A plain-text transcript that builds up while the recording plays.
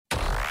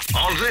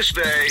On this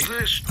day,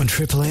 On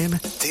Triple M,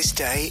 this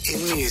day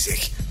in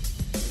music.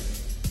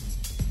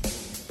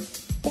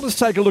 Well, let's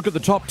take a look at the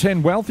top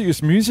 10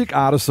 wealthiest music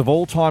artists of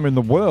all time in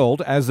the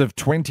world as of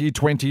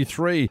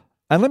 2023.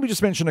 And let me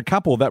just mention a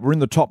couple that were in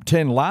the top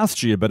 10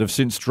 last year but have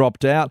since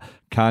dropped out.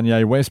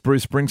 Kanye West,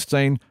 Bruce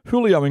Springsteen,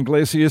 Julio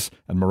Iglesias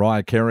and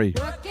Mariah Carey.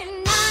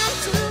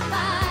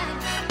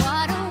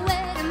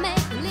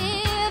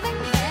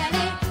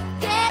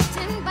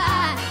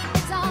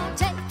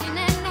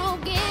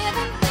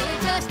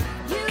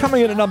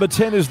 Coming in at number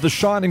 10 is the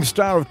shining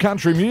star of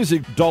country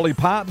music, Dolly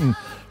Parton.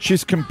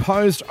 She's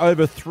composed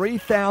over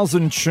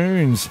 3,000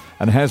 tunes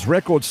and has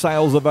record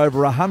sales of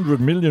over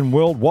 100 million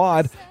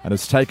worldwide and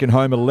has taken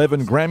home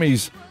 11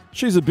 Grammys.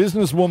 She's a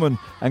businesswoman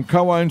and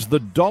co-owns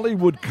the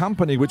Dollywood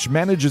Company, which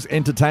manages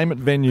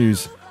entertainment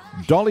venues.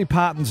 Dolly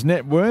Parton's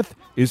net worth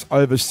is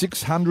over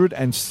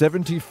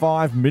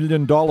 $675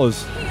 million.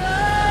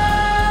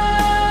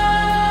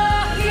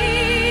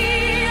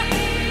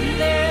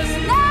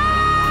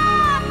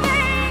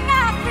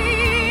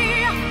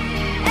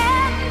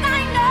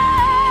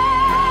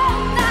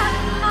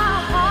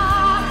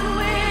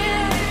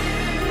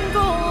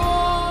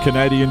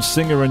 Canadian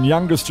singer and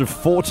youngest of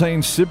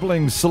 14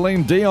 siblings,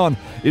 Celine Dion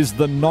is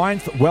the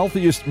 9th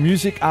wealthiest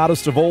music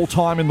artist of all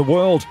time in the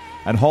world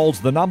and holds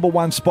the number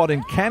one spot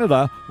in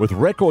Canada with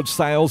record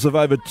sales of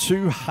over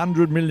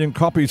 200 million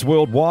copies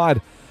worldwide.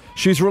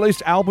 She's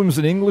released albums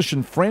in English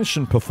and French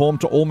and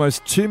performed to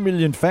almost 2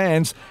 million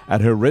fans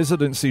at her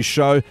residency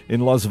show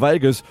in Las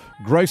Vegas,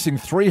 grossing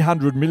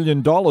 $300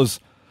 million.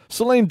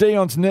 Celine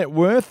Dion's net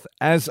worth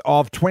as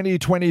of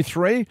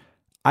 2023,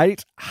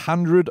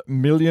 $800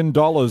 million.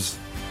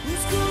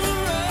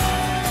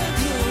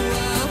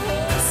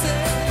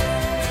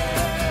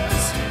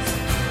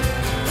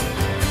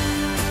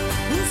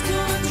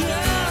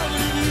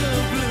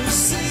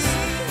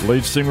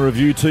 Lead singer of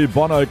U2,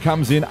 Bono,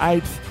 comes in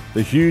 8th.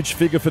 The huge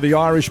figure for the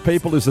Irish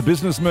people is a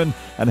businessman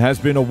and has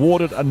been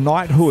awarded a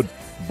knighthood.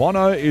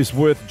 Bono is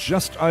worth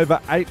just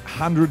over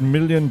 $800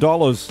 million.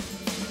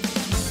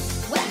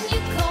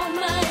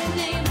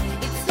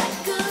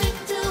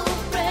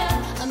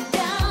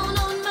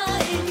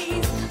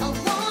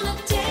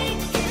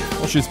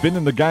 She's been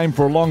in the game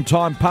for a long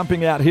time,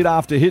 pumping out hit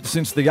after hit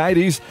since the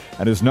 80s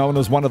and is known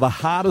as one of the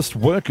hardest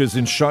workers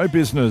in show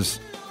business.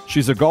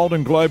 She's a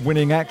Golden Globe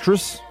winning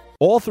actress,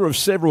 author of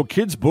several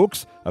kids'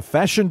 books, a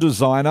fashion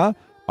designer,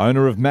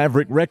 owner of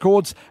Maverick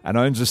Records, and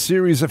owns a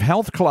series of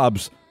health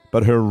clubs.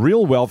 But her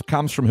real wealth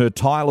comes from her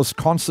tireless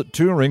concert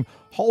touring,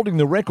 holding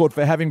the record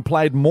for having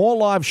played more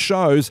live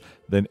shows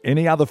than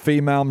any other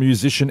female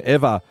musician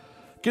ever.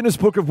 Guinness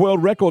Book of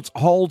World Records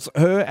holds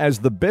her as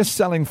the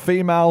best-selling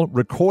female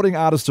recording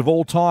artist of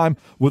all time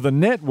with a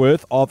net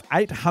worth of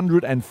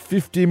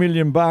 $850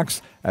 million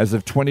as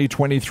of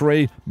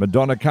 2023.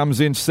 Madonna comes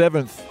in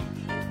 7th.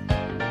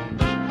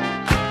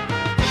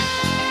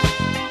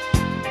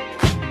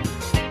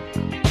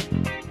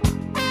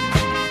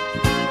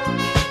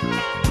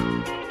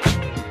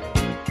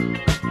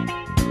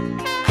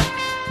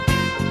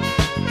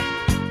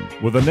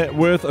 With a net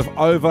worth of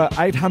over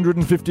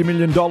 $850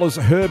 million,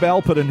 Herb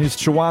Alpert and his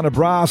Chihuahua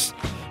Brass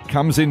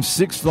comes in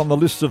 6th on the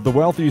list of the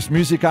wealthiest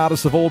music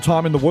artists of all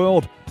time in the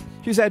world.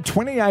 He's had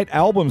 28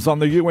 albums on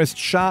the US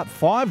chart,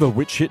 5 of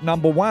which hit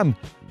number 1.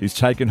 He's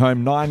taken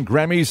home 9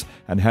 Grammys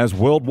and has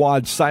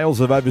worldwide sales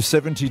of over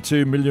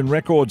 72 million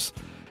records.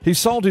 He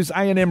sold his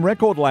A&M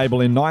record label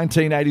in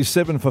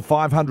 1987 for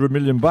 $500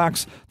 million,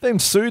 then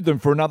sued them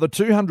for another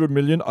 $200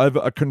 million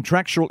over a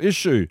contractual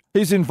issue.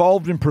 He's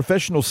involved in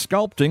professional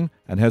sculpting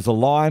and has a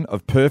line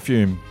of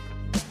perfume.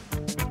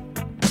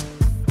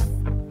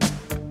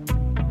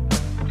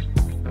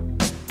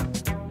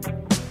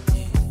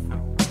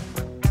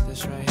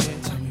 This right here,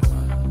 tell me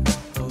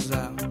what goes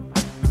out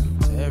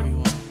to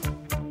everyone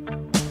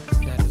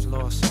that has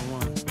lost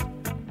someone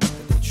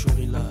that they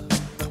truly love.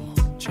 Come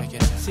on, check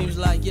it out. Seems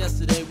like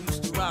yesterday we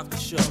used to rock the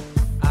show.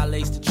 I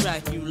laced the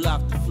track, you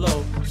locked the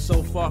flow.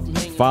 So far from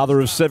hanging. Father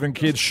of 7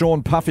 kids,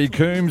 Sean Puffy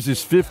Coombs is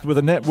 5th with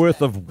a net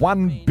worth of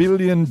 $1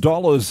 billion.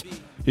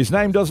 His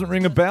name doesn't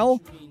ring a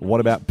bell? What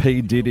about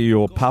P. Diddy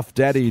or Puff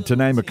Daddy, to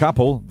name a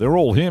couple? They're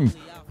all him.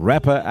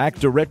 Rapper,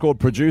 actor, record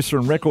producer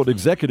and record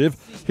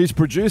executive, he's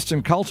produced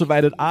and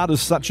cultivated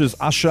artists such as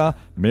Usher,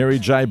 Mary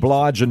J.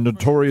 Blige and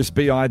Notorious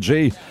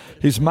B.I.G.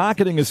 His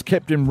marketing has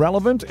kept him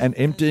relevant and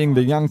emptying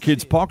the young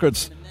kids'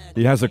 pockets.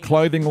 He has a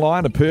clothing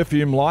line, a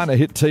perfume line, a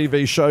hit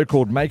TV show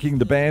called Making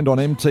the Band on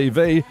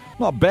MTV.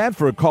 Not bad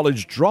for a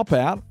college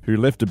dropout who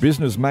left a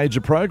business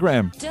major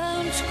program.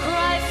 Don't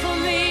cry for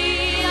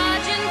me,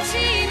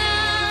 Argentina.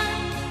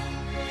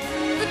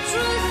 The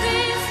truth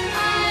is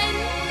I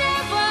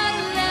never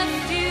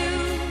left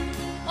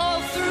you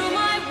all through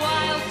my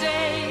wild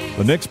days.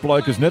 The next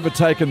bloke has never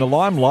taken the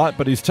limelight,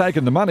 but he's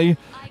taken the money.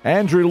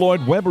 Andrew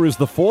Lloyd Webber is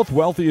the 4th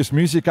wealthiest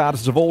music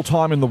artist of all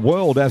time in the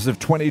world as of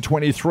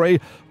 2023,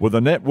 with a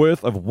net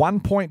worth of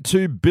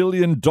 $1.2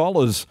 billion.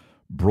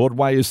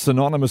 Broadway is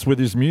synonymous with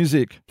his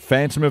music.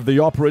 Phantom of the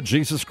Opera,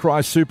 Jesus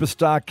Christ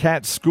Superstar,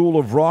 Cats, School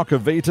of Rock,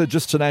 Evita,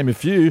 just to name a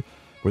few.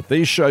 With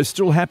these shows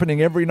still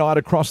happening every night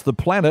across the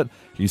planet,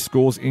 he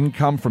scores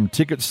income from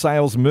ticket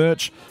sales,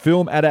 merch,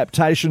 film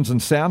adaptations and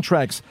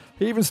soundtracks.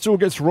 He even still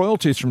gets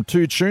royalties from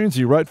 2 tunes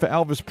he wrote for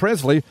Elvis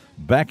Presley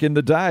back in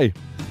the day.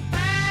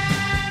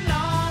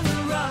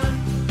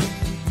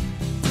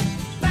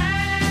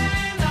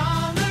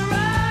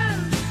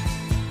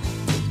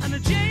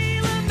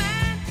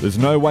 There's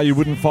no way you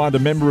wouldn't find a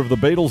member of the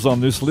Beatles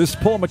on this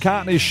list. Paul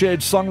McCartney shared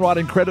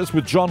songwriting credits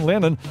with John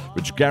Lennon,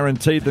 which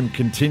guaranteed them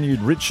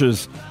continued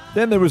riches.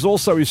 Then there was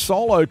also his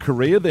solo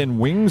career, then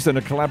Wings and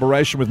a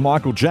collaboration with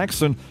Michael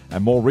Jackson,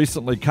 and more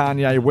recently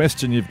Kanye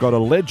West, and you've got a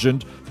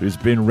legend who's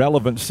been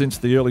relevant since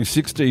the early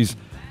 60s.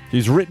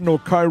 He's written or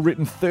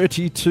co-written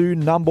 32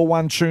 number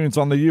one tunes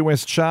on the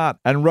US chart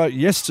and wrote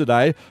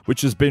Yesterday,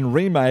 which has been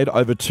remade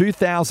over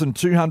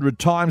 2,200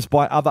 times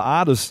by other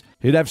artists.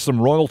 He'd have some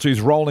royalties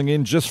rolling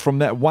in just from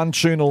that one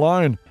tune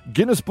alone.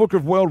 Guinness Book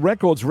of World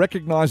Records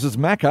recognises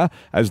Macca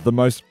as the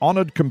most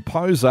honoured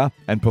composer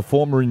and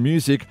performer in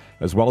music,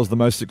 as well as the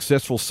most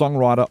successful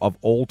songwriter of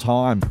all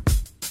time.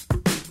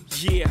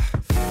 Yeah,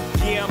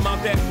 I'm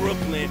out at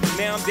Brooklyn.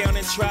 Now I'm down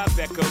in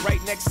Tribeca, right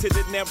next to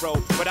De Niro.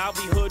 But I'll be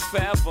hood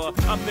forever.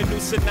 I'm the new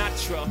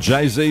Sinatra.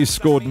 Jay-Z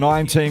scored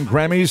 19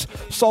 Grammys,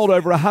 sold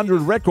over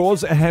 100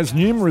 records, and has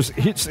numerous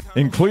hits,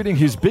 including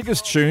his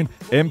biggest tune,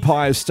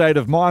 Empire State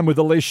of Mind with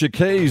Alicia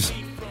Keys.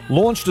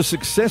 Launched a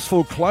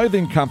successful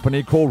clothing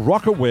company called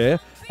Rockaware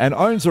and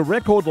owns a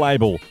record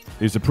label.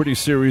 He's a pretty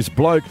serious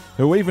bloke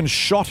who even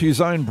shot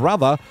his own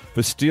brother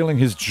for stealing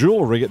his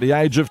jewellery at the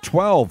age of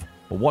 12.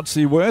 Well, what's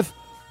he worth?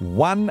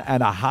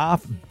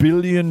 $1.5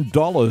 billion,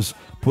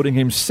 putting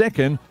him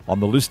second on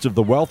the list of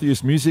the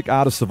wealthiest music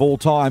artists of all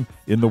time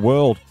in the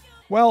world.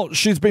 Well,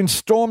 she's been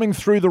storming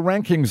through the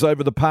rankings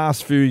over the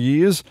past few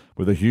years,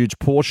 with a huge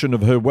portion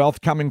of her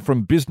wealth coming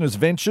from business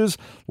ventures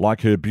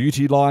like her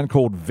beauty line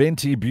called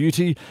Fenty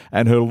Beauty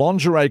and her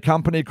lingerie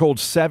company called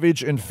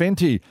Savage and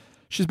Fenty.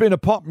 She's been a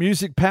pop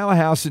music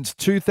powerhouse since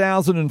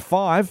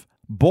 2005,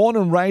 born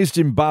and raised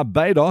in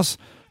Barbados,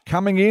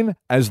 coming in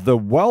as the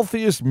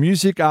wealthiest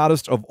music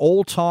artist of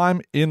all time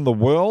in the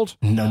world.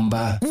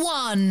 Number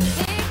 1. Because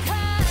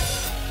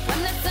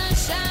when the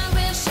sunshine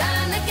will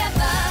shine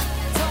together,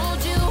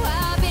 told you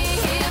I'll be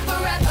here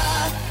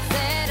forever,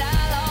 said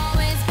I'll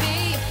always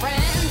be your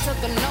friend,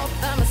 took an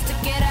oath I'ma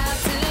stick it out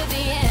to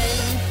the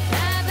end.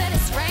 Now that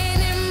it's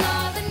raining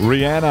more than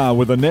Rihanna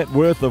with a net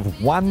worth of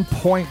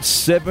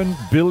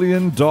 $1.7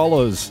 billion.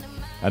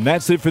 And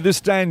that's it for This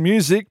Day in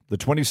Music, the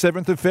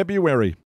 27th of February.